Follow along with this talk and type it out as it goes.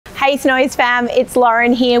Hey Snows fam, it's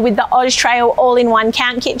Lauren here with the OZtrail all-in-one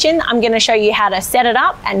camp kitchen. I'm going to show you how to set it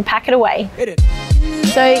up and pack it away.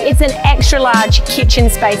 So it's an extra large kitchen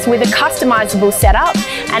space with a customizable setup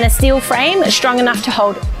and a steel frame strong enough to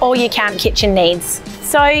hold all your camp kitchen needs.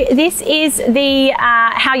 So this is the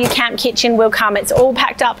how your camp kitchen will come. It's all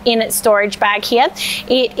packed up in its storage bag here.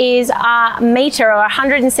 It is a meter or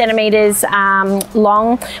 100 centimeters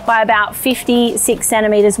long by about 56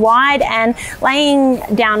 centimeters wide, and laying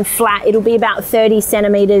down flat it'll be about 30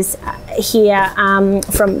 centimeters here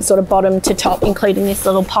from sort of bottom to top, including this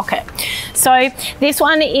little pocket. So this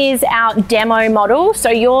one is our demo model. So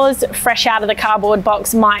yours fresh out of the cardboard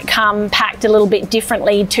box might come packed a little bit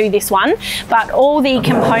differently to this one, but all the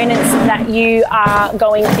components that you are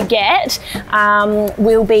going to get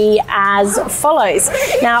will be as follows.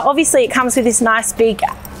 Now obviously it comes with this nice big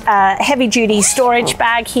heavy duty storage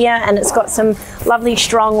bag here, and it's got some lovely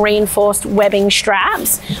strong reinforced webbing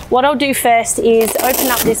straps. What I'll do first is open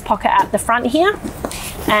up this pocket at the front here,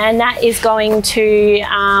 and that is going to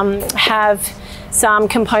have some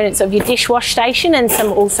components of your dishwash station and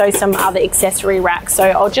also some other accessory racks. So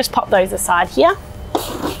I'll just pop those aside here.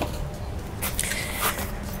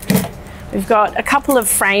 We've got a couple of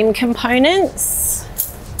frame components.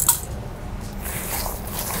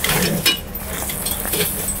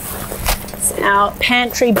 It's our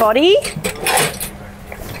pantry body.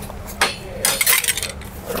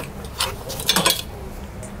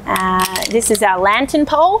 This is our lantern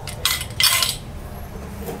pole.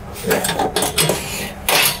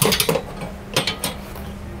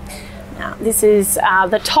 Now this is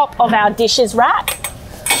the top of our dishes rack.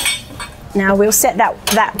 Now we'll set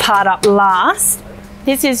that part up last.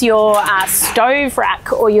 This is your stove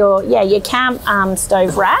rack, or your camp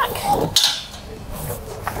stove rack.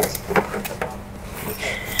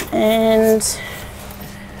 And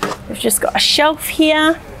we've just got a shelf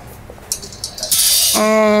here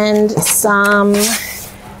and some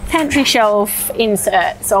pantry shelf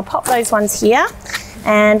inserts. So I'll pop those ones here,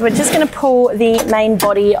 and we're just going to pull the main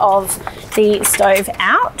body of the stove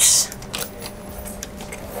out,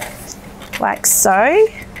 like so.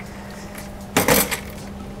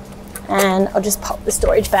 And I'll just pop the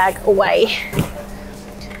storage bag away.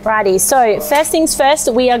 Righty, so first things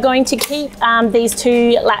first, we are going to keep these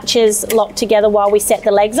two latches locked together while we set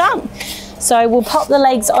the legs up. So we'll pop the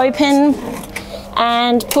legs open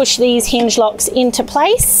and push these hinge locks into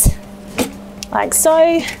place, like so,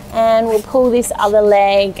 and we'll pull this other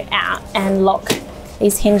leg out and lock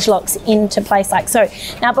these hinge locks into place like so.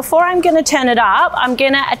 Now before I'm going to turn it up, I'm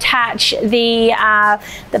going to attach the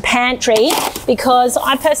pantry, because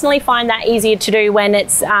I personally find that easier to do when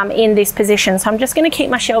it's in this position. So I'm just going to keep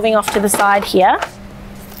my shelving off to the side here.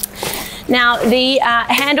 Now the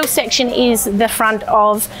handle section is the front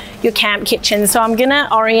of your camp kitchen, so I'm going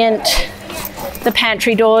to orient the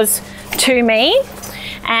pantry doors to me.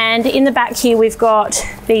 And in the back here we've got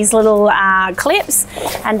these little clips,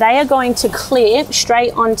 and they are going to clip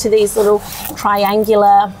straight onto these little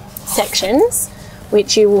triangular sections,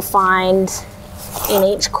 which you will find in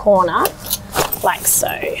each corner, like so.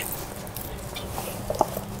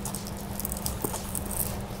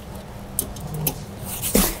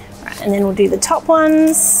 Right, and then we'll do the top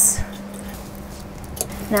ones.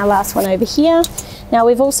 Now last one over here. Now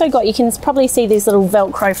we've also got, you can probably see these little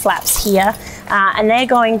Velcro flaps here, and they're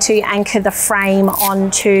going to anchor the frame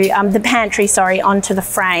onto, the pantry, sorry, onto the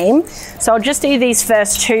frame. So I'll just do these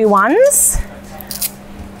first two ones,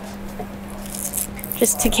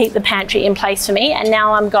 just to keep the pantry in place for me. And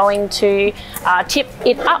now I'm going to tip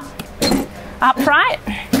it upright.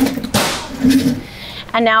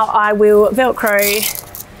 And now I will Velcro.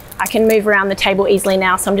 I can move around the table easily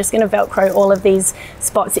now, so I'm just going to Velcro all of these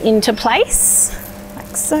spots into place,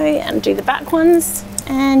 like so, and do the back ones,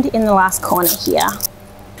 and in the last corner here.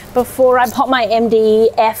 Before I pop my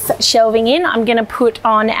MDF shelving in, I'm going to put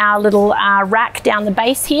on our little rack down the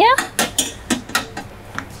base here.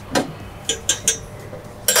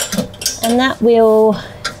 And that will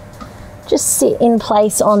just sit in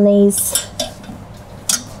place on these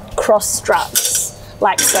cross struts,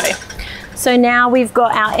 like so. So now we've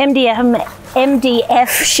got our MDF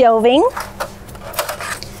shelving,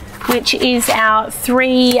 which is our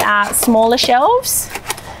three smaller shelves,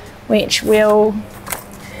 which will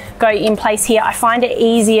go in place here. I find it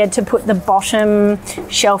easier to put the bottom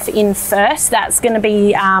shelf in first. That's going to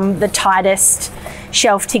be the tightest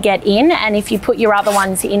shelf to get in, and if you put your other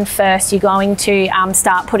ones in first, you're going to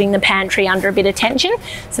start putting the pantry under a bit of tension,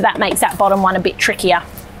 so that makes that bottom one a bit trickier.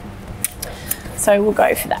 So we'll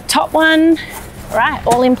go for that top one. Right,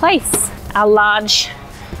 all in place. Our large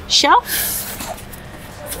shelf.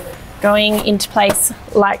 going into place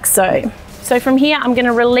like so. So from here, I'm going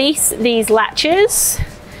to release these latches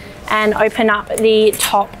and open up the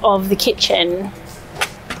top of the kitchen.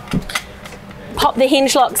 Pop the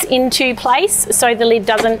hinge locks into place so the lid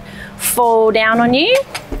doesn't fall down on you.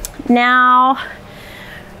 Now,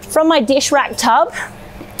 from my dish rack tub,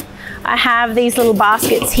 I have these little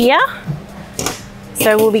baskets here.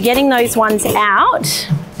 So we'll be getting those ones out.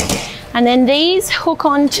 And then these hook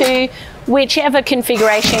onto whichever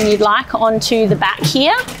configuration you'd like onto the back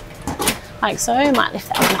here. Like so, I might lift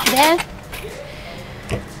that one up there.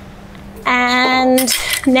 And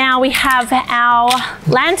now we have our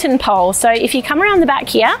lantern pole. So if you come around the back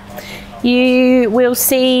here, you will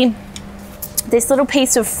see this little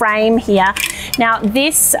piece of frame here. Now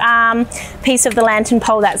this piece of the lantern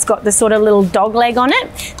pole that's got the sort of little dog leg on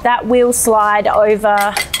it, that will slide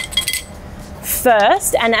over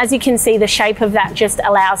first, and as you can see, the shape of that just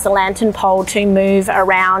allows the lantern pole to move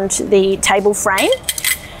around the table frame.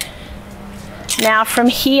 Now from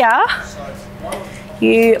here,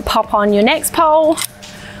 you pop on your next pole,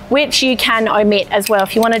 which you can omit as well.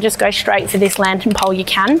 If you want to just go straight for this lantern pole, you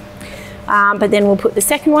can. But then we'll put the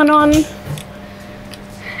second one on.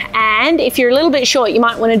 And if you're a little bit short, you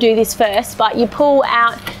might want to do this first, but you pull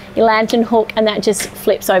out your lantern hook and that just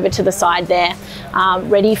flips over to the side there,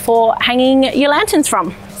 ready for hanging your lanterns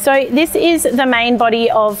from. So this is the main body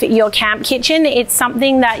of your camp kitchen. It's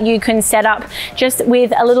something that you can set up just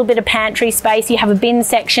with a little bit of pantry space. You have a bin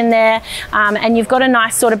section there, and you've got a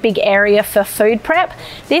nice sort of big area for food prep.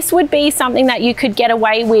 This would be something that you could get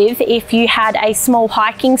away with if you had a small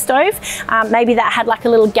hiking stove. Maybe that had like a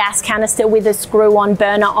little gas canister with a screw-on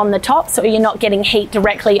burner on the top, so you're not getting heat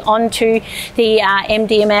directly onto the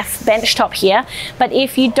MDMF benchtop here. But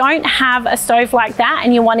if you don't have a stove like that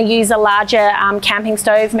and you want to use a larger camping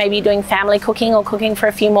stove, maybe you're doing family cooking or cooking for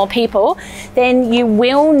a few more people, then you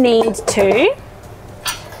will need to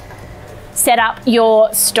set up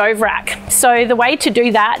your stove rack. So the way to do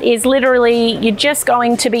that is literally you're just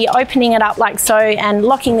going to be opening it up like so and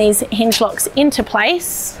locking these hinge locks into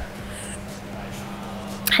place.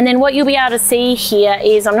 And then what you'll be able to see here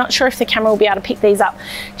is, I'm not sure if the camera will be able to pick these up,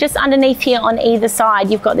 just underneath here on either side,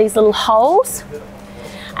 you've got these little holes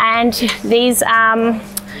and these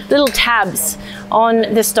little tabs on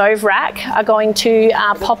the stove rack are going to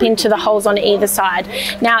pop into the holes on either side.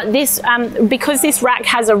 Now this, because this rack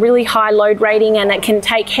has a really high load rating and it can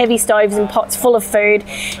take heavy stoves and pots full of food,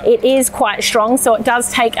 it is quite strong, so it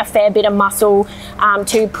does take a fair bit of muscle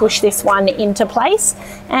to push this one into place.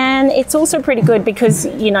 And it's also pretty good because,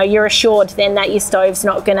 you know, you're assured then that your stove's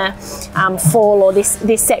not gonna fall, or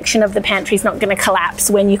this section of the pantry is not gonna collapse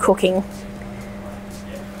when you're cooking.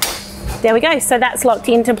 There we go, so that's locked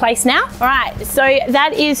into place now. All right, so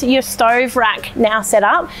that is your stove rack now set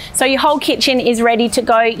up. So your whole kitchen is ready to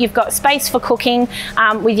go. You've got space for cooking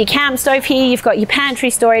with your camp stove here. You've got your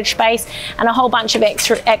pantry storage space and a whole bunch of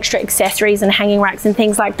extra accessories and hanging racks and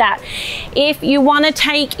things like that. If you want to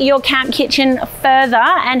take your camp kitchen further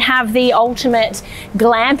and have the ultimate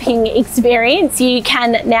glamping experience, you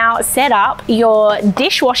can now set up your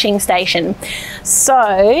dishwashing station.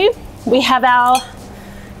 So we have our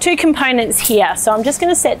two components here. So I'm just going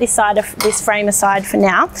to set this side of this frame aside for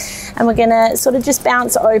now, and we're going to sort of just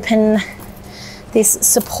bounce open this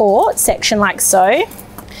support section like so.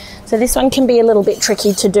 So this one can be a little bit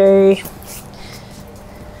tricky to do.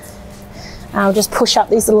 I'll just push up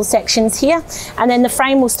these little sections here, and then the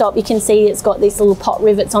frame will stop. You can see it's got these little pot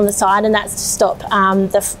rivets on the side, and that's to stop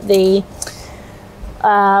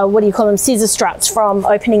what do you call them, scissor struts from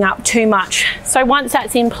opening up too much. So once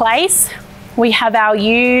that's in place, we have our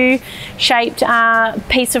U-shaped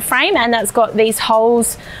piece of frame, and that's got these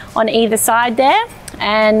holes on either side there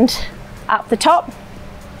and up the top.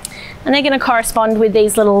 And they're going to correspond with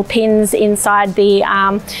these little pins inside the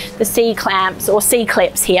C-clamps or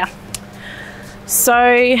C-clips here.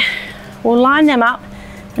 So we'll line them up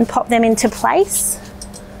and pop them into place.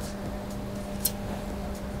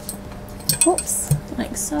 Oops,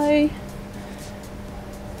 like so.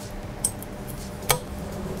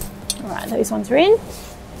 All right, those ones are in.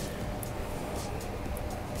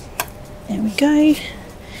 There we go.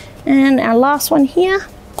 And our last one here.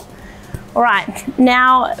 All right,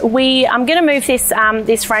 now I'm going to move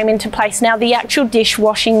this frame into place. Now the actual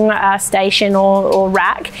dishwashing station or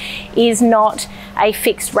rack is not a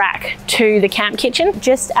fixed rack to the camp kitchen.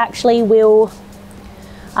 Just actually will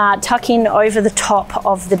tuck in over the top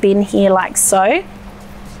of the bin here like so.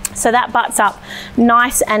 So that butts up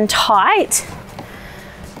nice and tight.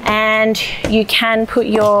 And you can put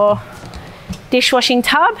your dishwashing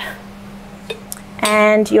tub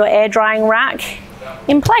and your air drying rack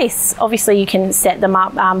in place. Obviously you can set them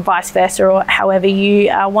up vice versa, or however you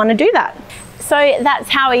want to do that. So that's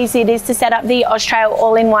how easy it is to set up the OZtrail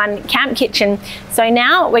all-in-one camp kitchen. So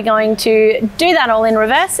now we're going to do that all in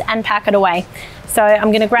reverse and pack it away. So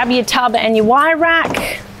I'm going to grab your tub and your wire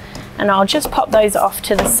rack, and I'll just pop those off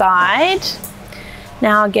to the side.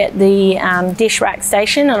 Now I'll get the dish rack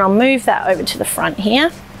station, and I'll move that over to the front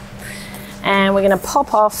here. And we're going to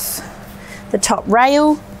pop off the top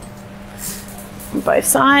rail on both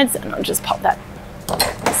sides, and I'll just pop that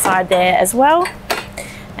side there as well.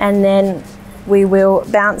 And then we will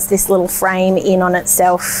bounce this little frame in on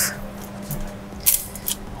itself.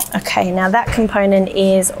 Okay, now that component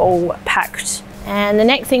is all packed. And the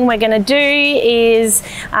next thing we're going to do is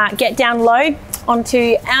get down low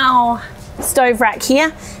onto our stove rack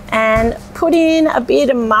here and put in a bit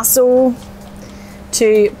of muscle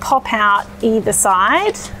to pop out either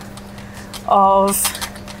side of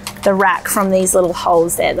the rack from these little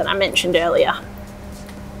holes there that I mentioned earlier.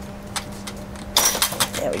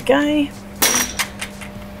 There we go.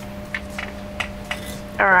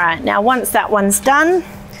 All right, now once that one's done,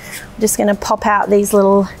 I'm just going to pop out these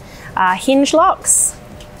little hinge locks.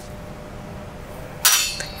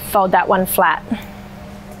 Fold that one flat.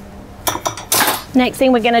 Next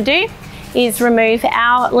thing we're going to do is remove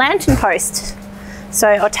our lantern post. So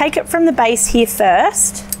I'll take it from the base here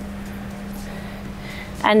first,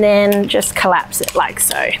 and then just collapse it like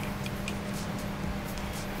so.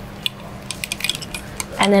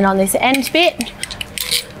 And then on this end bit,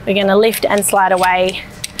 we're going to lift and slide away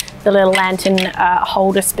the little lantern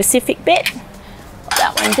holder specific bit. Put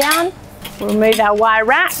that one down. We'll remove our wire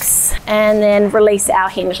racks and then release our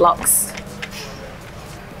hinge locks.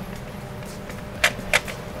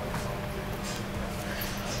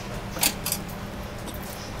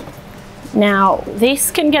 Now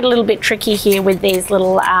this can get a little bit tricky here with these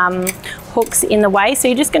little hooks in the way, so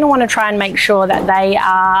you're just going to want to try and make sure that they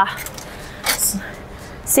are.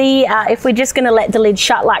 See, if we're just going to let the lid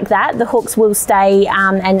shut like that, the hooks will stay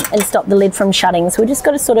and stop the lid from shutting. So we just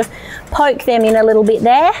got to sort of poke them in a little bit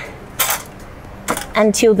there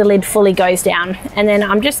until the lid fully goes down. And then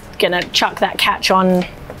I'm just going to chuck that catch on.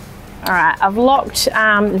 All right, I've locked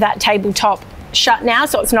that tabletop shut now,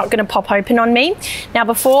 so it's not going to pop open on me. Now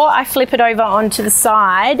before I flip it over onto the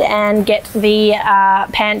side and get the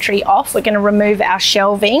pantry off, we're going to remove our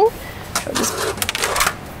shelving.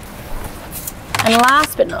 And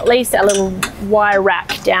last but not least, our little wire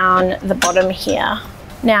rack down the bottom here.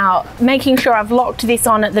 Now, making sure I've locked this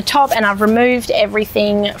on at the top and I've removed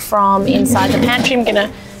everything from inside the pantry, I'm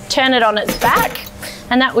gonna turn it on its back,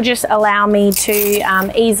 and that will just allow me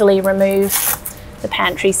to easily remove the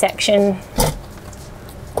pantry section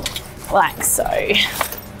like so.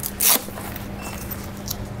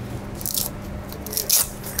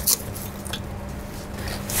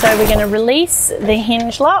 So we're gonna release the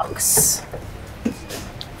hinge locks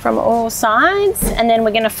from all sides, and then we're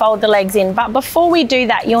going to fold the legs in. But before we do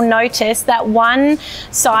that, you'll notice that one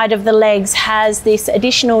side of the legs has this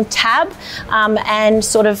additional tab and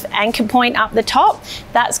sort of anchor point up the top.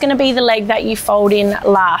 That's going to be the leg that you fold in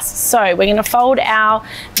last. So we're going to fold our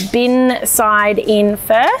bin side in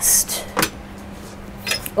first,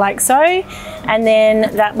 like so, and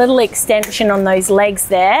then that little extension on those legs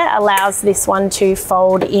there allows this one to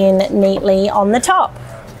fold in neatly on the top.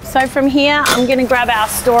 So from here, I'm going to grab our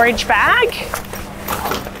storage bag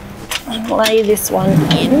and lay this one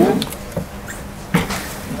in.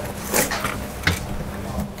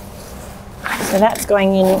 So that's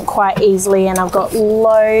going in quite easily, and I've got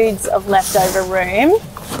loads of leftover room.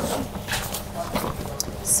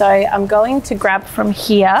 So I'm going to grab from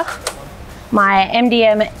here my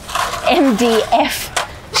MDF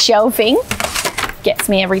shelving. Gets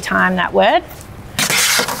me every time, that word.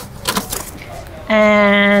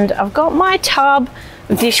 And I've got my tub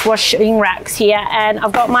of dishwashing racks here, and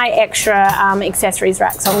I've got my extra accessories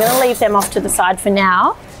racks. So I'm going to leave them off to the side for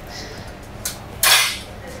now.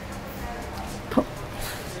 Put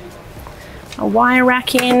a wire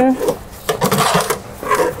rack in,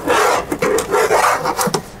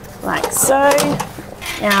 like so.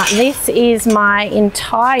 Now this is my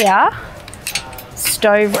entire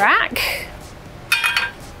stove rack.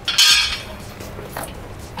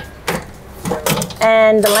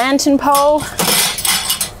 And the lantern pole.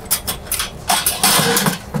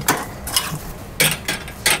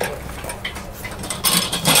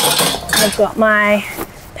 I've got my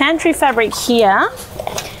pantry fabric here.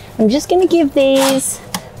 I'm just going to give these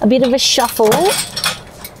a bit of a shuffle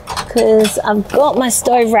because I've got my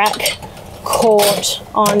stove rack caught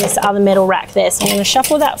on this other metal rack there. So I'm going to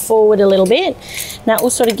shuffle that forward a little bit. That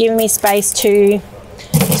will sort of give me space to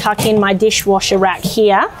tuck in my dishwasher rack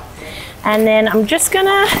here. And then I'm just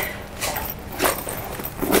gonna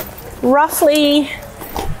roughly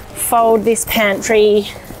fold this pantry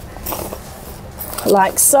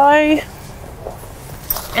like so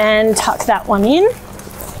and tuck that one in.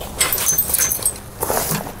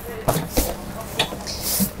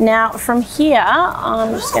 Now from here,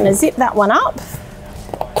 I'm just going to zip that one up.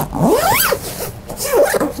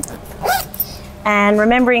 And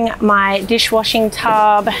remembering my dishwashing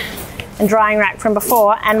tub and drying rack from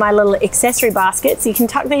before and my little accessory basket, so you can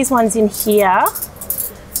tuck these ones in here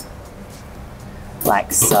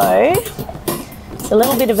like so. It's a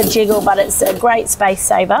little bit of a jiggle, but it's a great space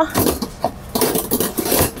saver.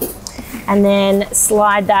 And then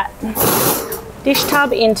slide that dish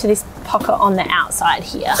tub into this pocket on the outside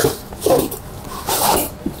here.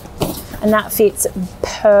 And that fits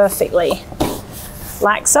perfectly,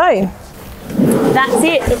 like so. That's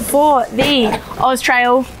it for the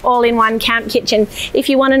OZtrail all-in-one camp kitchen. If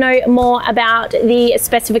you want to know more about the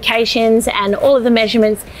specifications and all of the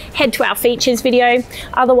measurements, head to our features video.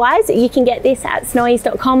 Otherwise, you can get this at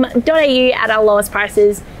snowies.com.au at our lowest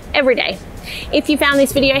prices every day. If you found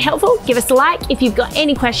this video helpful, give us a like. If you've got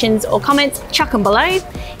any questions or comments, chuck them below.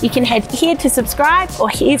 You can head here to subscribe or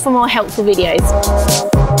here for more helpful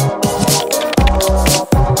videos.